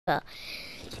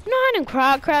You know how them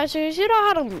crowd crashers? You know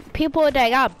how them people that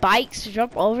got bikes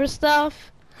jump over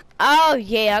stuff? Oh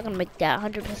yeah, I'm gonna make that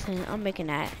 100%. I'm making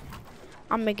that.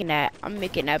 I'm making that. I'm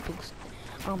making that boost.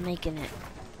 I'm making it.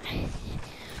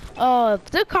 Oh, if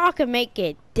the car can make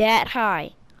it that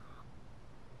high.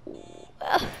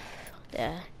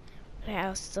 Yeah. I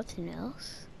have something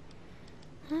else.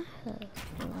 Huh?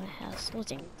 I wanna have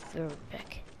something very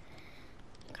big.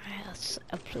 I have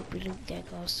a blue balloon that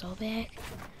goes so big.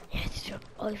 I had to jump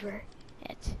over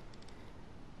it.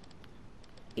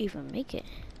 Even make it.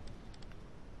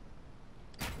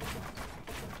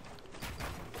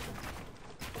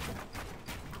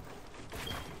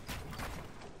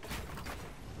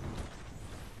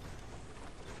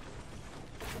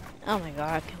 Oh my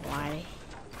god, I can't lie.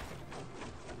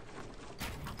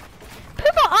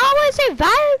 People always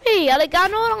invite me. Like, I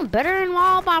know I'm better than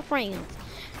all my friends.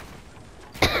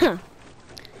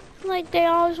 Like, they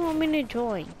always want me to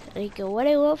join. Like, what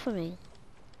they want from me.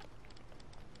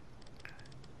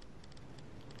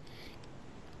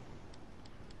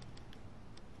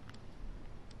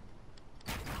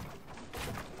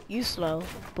 You slow,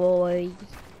 boy.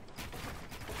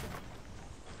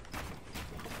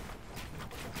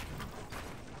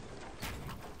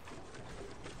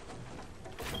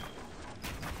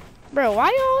 Bro, why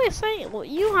you always say, well,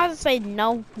 you don't have to say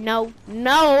no, no,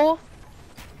 no.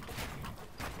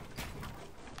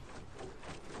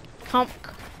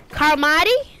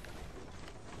 Carmody?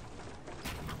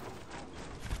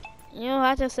 You don't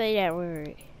have to say that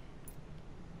word.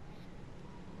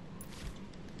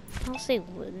 Don't say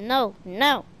no,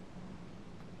 no.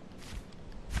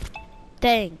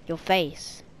 Dang, your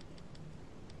face.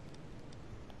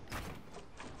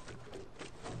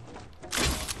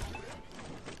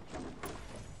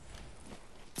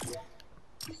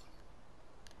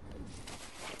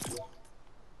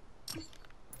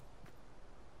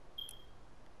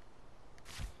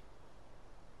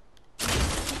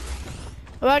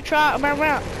 I'm gonna try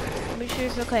around. Make sure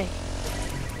it's okay.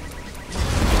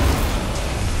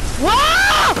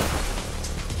 Whoa!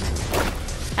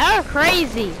 That was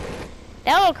crazy.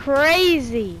 That was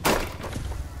crazy.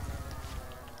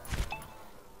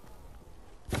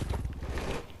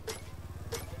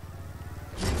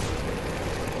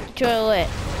 Control it.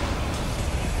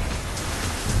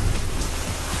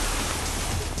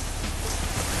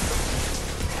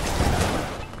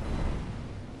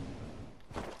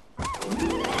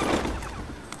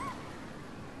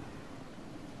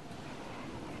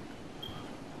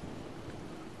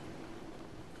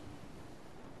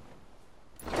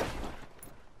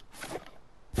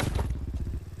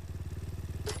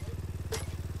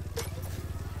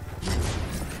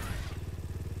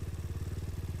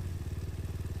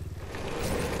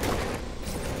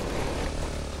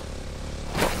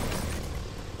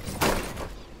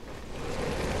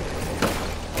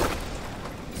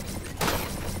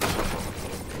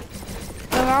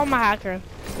 I'm a hacker.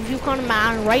 If you come to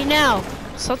mine right now,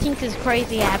 something is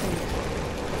crazy happening.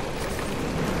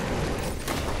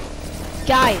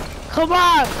 Guys, come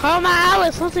on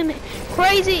Alex, something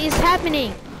crazy is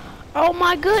happening. Oh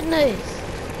my goodness.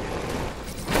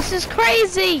 This is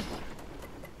crazy.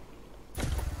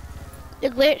 The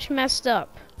glitch messed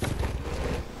up.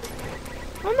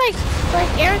 I'm like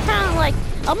every time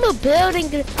I'm a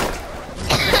building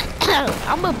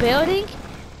I'm a building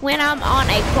when I'm on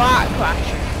a quad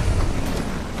crusher.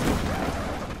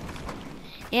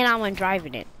 And I'm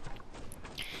driving it.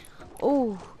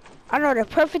 Ooh, I know the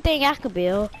perfect thing I could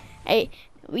build. Hey,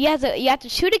 you have to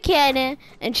shoot a cannon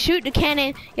and shoot the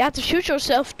cannon. You have to shoot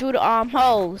yourself through the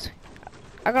holes.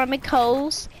 I'm gonna make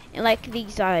holes and like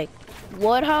these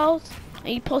wood holes,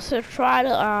 and you're supposed to try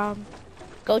to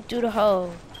go through the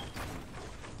hole.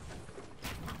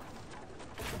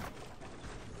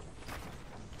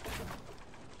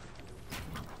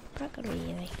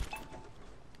 Really.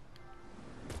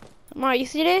 Mar, you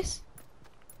see this?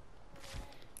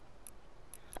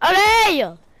 Oh, there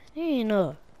you! You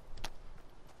know.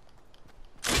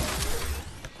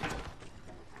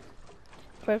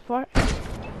 First part.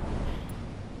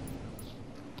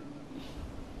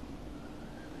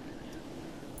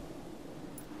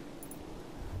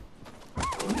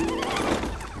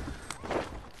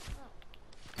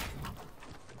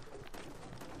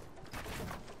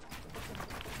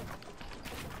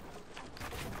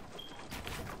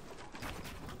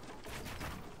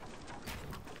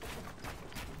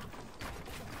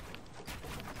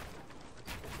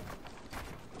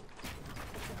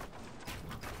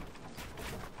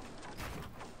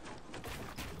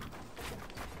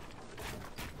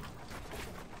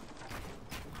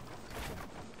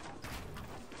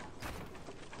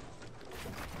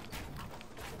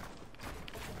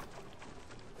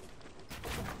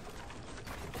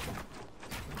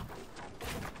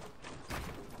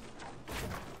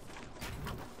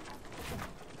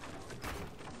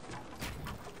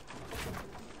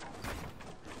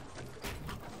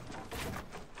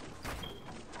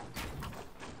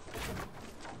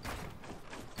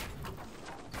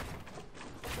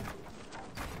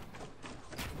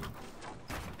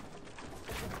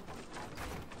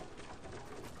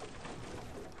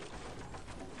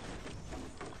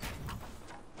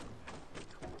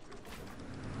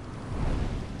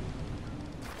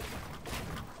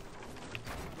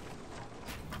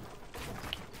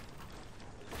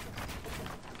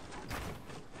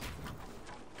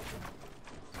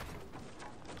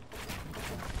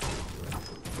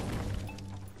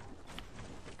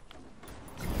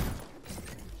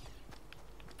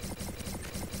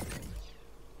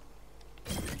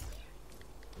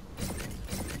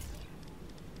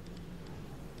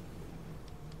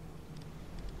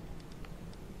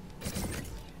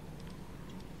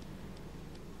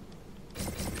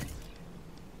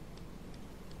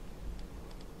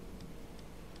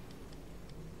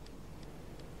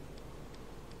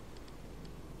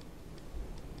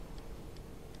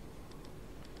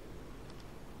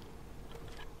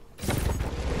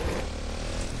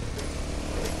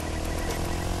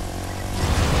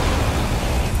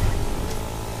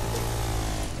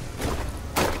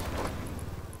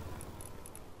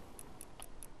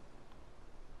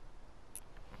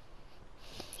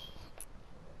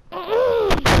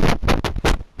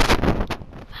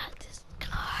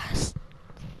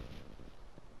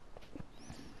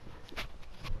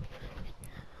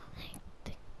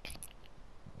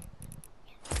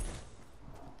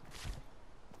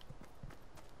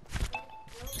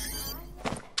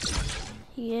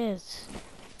 he is.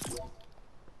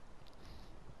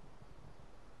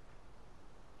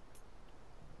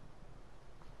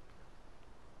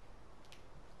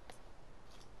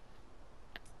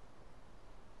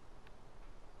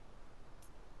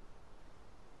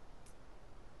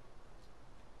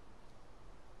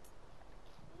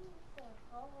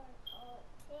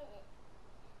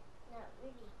 Not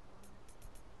really.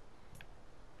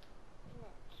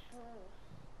 Not true.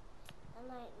 I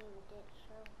might need it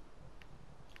true.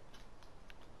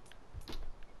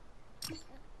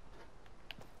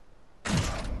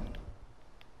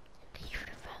 You're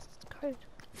the fastest card.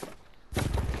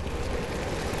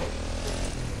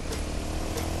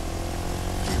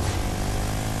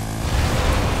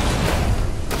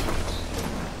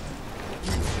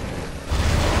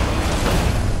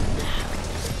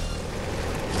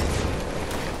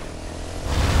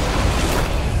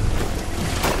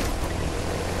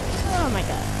 Oh my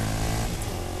god.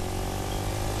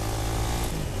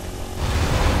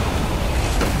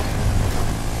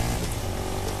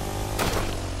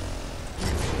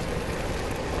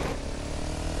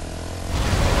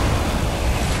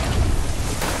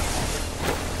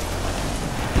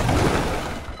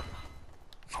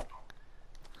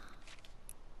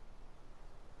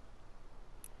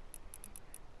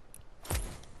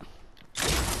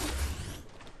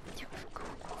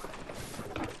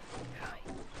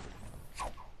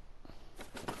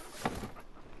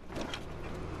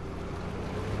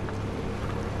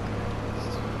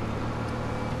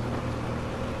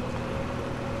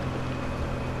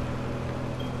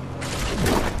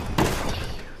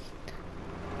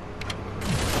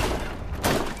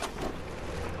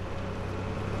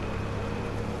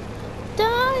 Da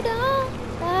da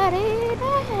da dee,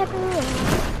 da da.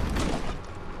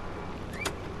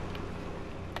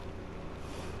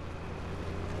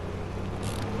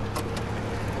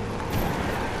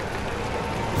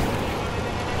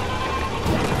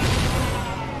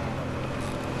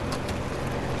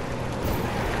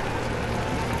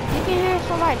 You can hear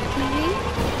somebody TV.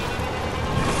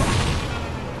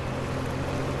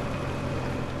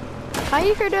 How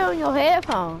you hear that on your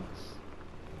headphones?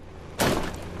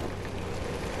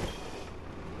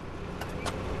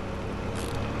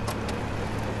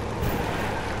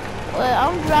 Well,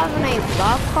 I'm driving a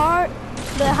golf cart,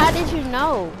 but how did you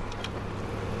know?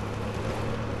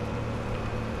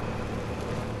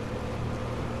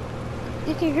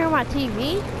 You can hear my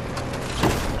TV?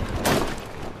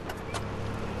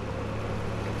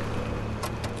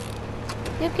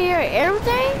 You can hear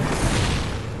everything?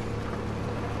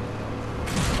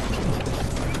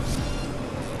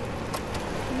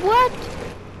 What?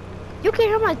 You can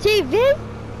hear my TV?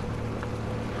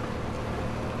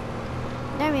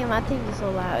 That means my TV is so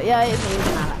loud. Yeah, it is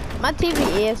not. My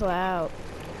TV is loud.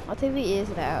 My TV is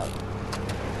loud.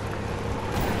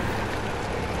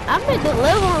 I'm in the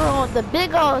living room, the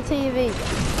big old TV.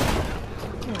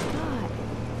 Oh my god.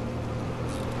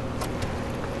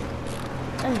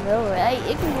 I know, right?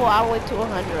 It can go all the way to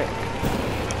 100.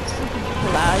 Super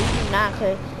loud.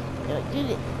 You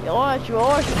do not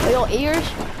your ears,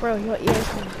 bro, your ears.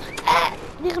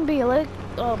 You can be like,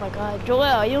 oh my god,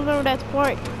 Joel, you remember that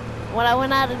part when I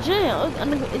went out of jail?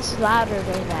 It's louder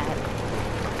than that.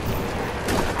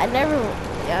 I never,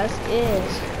 yes, it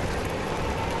is.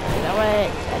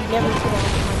 I never put on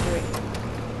 100.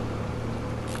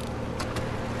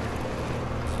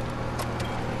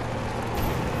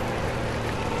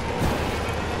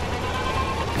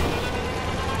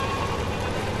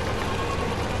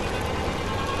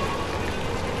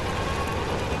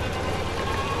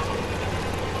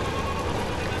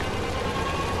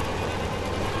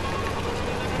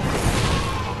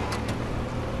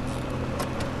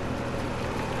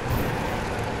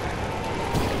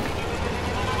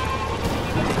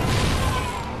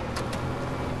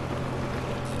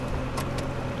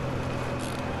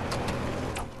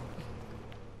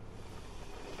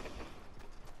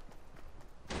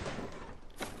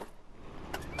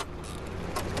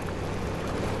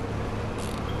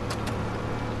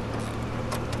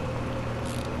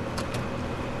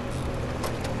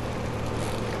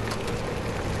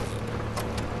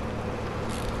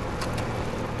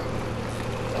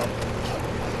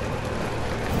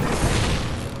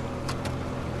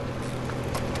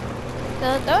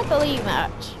 Don't the league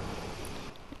match.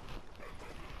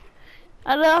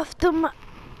 I left them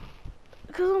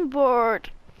because I'm bored.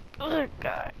 Oh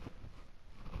god.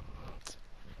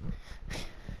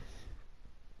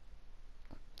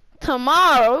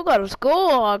 Tomorrow we go to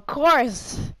school, of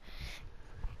course.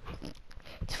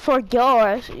 For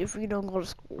yours if you don't go to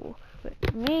school. But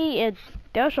Me and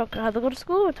Joshua have to go to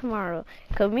school tomorrow.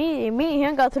 Cause me and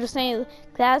him go to the same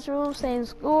classroom, same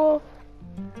school.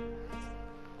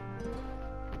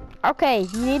 Okay,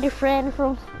 you need a friend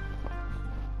from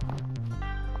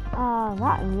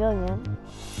not a million.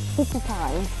 50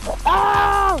 times.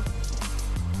 Oh!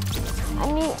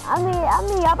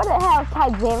 I better have Ty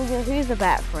Xavier. He's a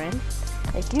bad friend.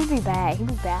 Like, he'd be bad.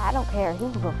 I don't care.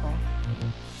 He's a good friend.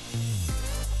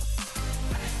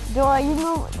 Joy, you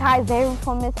know Ty Xavier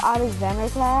from Miss Alexander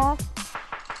class?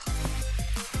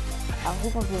 Oh,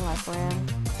 he's gonna be my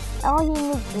friend. All he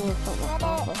needs to do is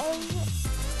something.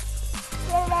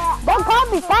 Don't call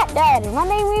me Fat Daddy. My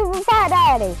name is Fat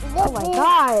Daddy. Oh my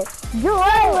God. Joy,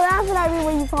 that's what I mean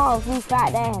when you call me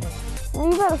Fat Daddy.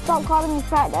 You better stop calling me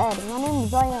Fat Daddy. My name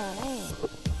is Diane.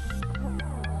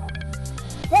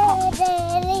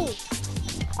 Daddy.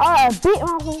 Alright, beat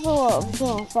my sister up if you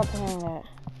don't stop saying that.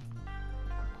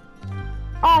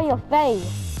 Oh, your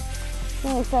face. You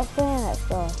need to stop saying that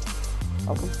stuff.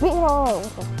 Okay, beat her up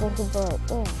with a stinky bird.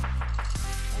 Damn.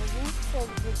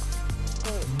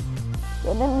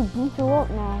 Yeah, let me beat you up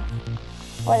now.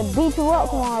 Or to beat you up,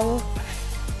 Kamari.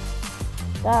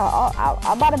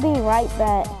 I'm about to be right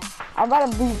back. I'm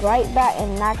about to be right back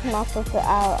and knock my sister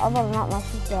out. I'm about to knock my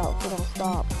sister out if you don't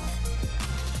stop.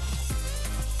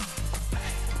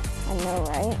 I know,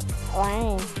 right? Oh, I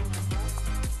ain't.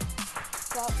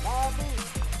 Stop, Daddy.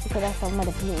 Because that's I'm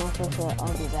gonna beat my sister up.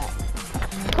 I'll be back.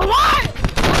 Come on!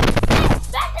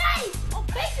 Fat Daddy! I'll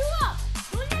beat you up!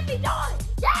 Don't let me die!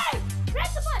 Yay!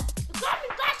 Press the button! Call me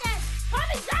Fat Daddy! Call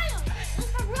me Zion!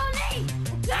 That's my real name!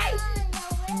 Okay?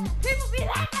 People be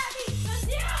like at me! It's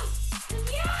you! It's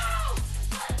you!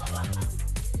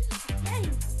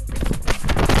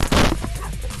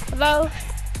 Hello?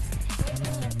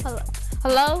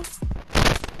 Hello?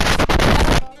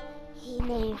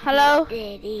 Hello?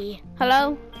 Daddy.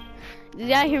 Hello? Did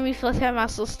y'all hear me supposed to have my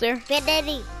sister? Fat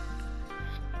Daddy.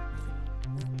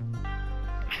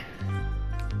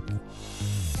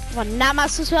 Well, not my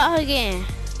sister out again.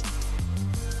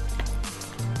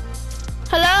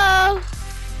 Hello?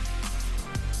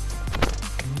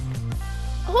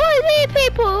 Who are these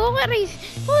people? Who are these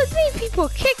people?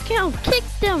 Kick him, kick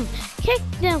them, kick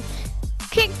them,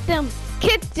 kick them,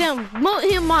 kick them. Mute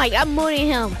him, Mike. I'm muting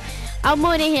him. I'm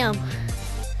muting him.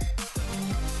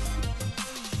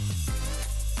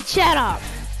 Shut up.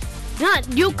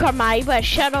 Not you, Carmine, but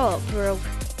shut up, bro.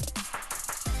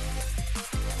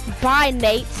 Bye,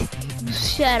 Nate.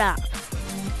 Shut up.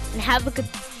 And have a good...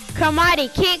 Carmine,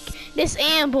 kick this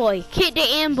boy. Kick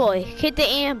the boy. Kick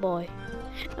the boy.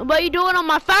 And what are you doing on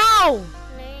my phone?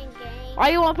 Playing game. Why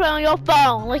you want to play on your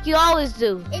phone like you always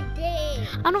do? It did.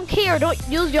 I don't care. Don't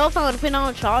use your phone to put on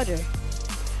a charger.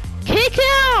 Kick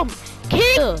him!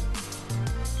 Kick him!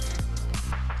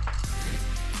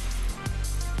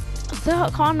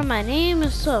 Stop calling my name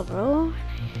and stuff, bro.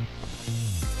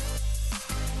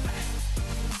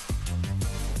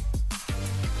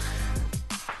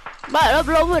 But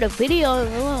upload a video in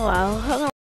a little while.